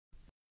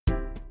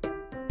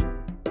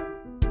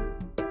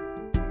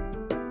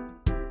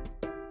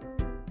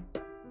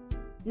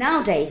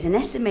Nowadays, an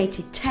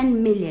estimated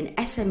 10 million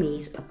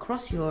SMEs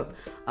across Europe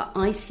are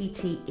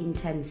ICT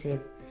intensive.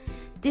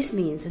 This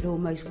means that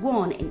almost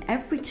 1 in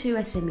every 2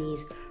 SMEs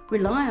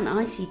rely on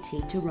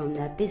ICT to run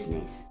their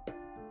business.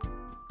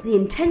 The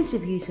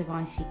intensive use of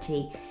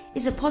ICT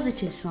is a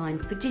positive sign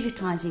for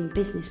digitising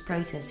business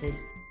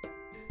processes,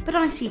 but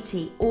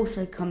ICT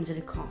also comes at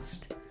a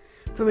cost.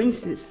 For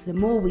instance, the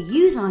more we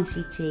use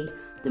ICT,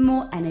 the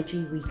more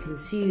energy we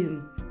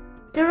consume.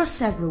 There are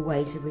several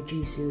ways of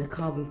reducing the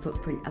carbon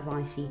footprint of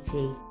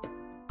ICT.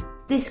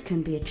 This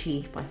can be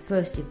achieved by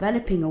first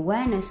developing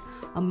awareness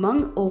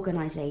among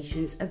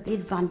organisations of the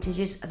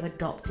advantages of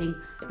adopting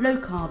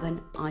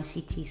low-carbon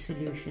ICT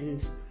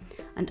solutions,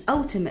 and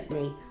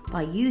ultimately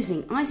by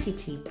using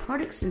ICT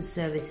products and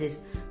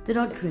services that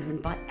are driven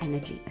by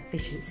energy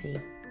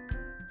efficiency.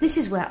 This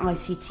is where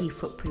ICT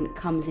Footprint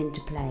comes into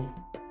play.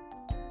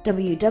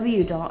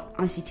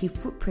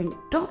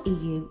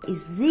 www.ICTFOOTPRINT.eu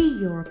is the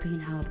European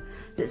hub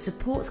that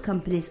supports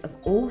companies of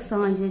all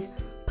sizes,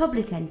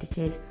 public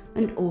entities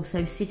and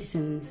also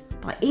citizens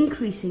by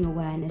increasing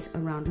awareness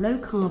around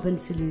low-carbon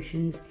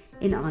solutions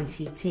in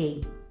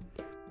ICT.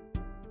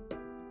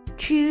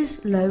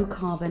 Choose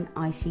low-carbon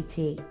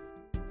ICT.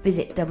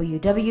 Visit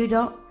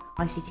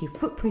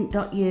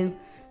www.ICTFOOTPRINT.eu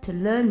to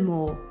learn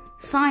more,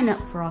 sign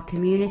up for our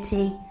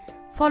community,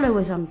 follow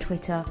us on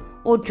Twitter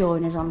or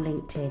join us on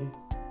LinkedIn.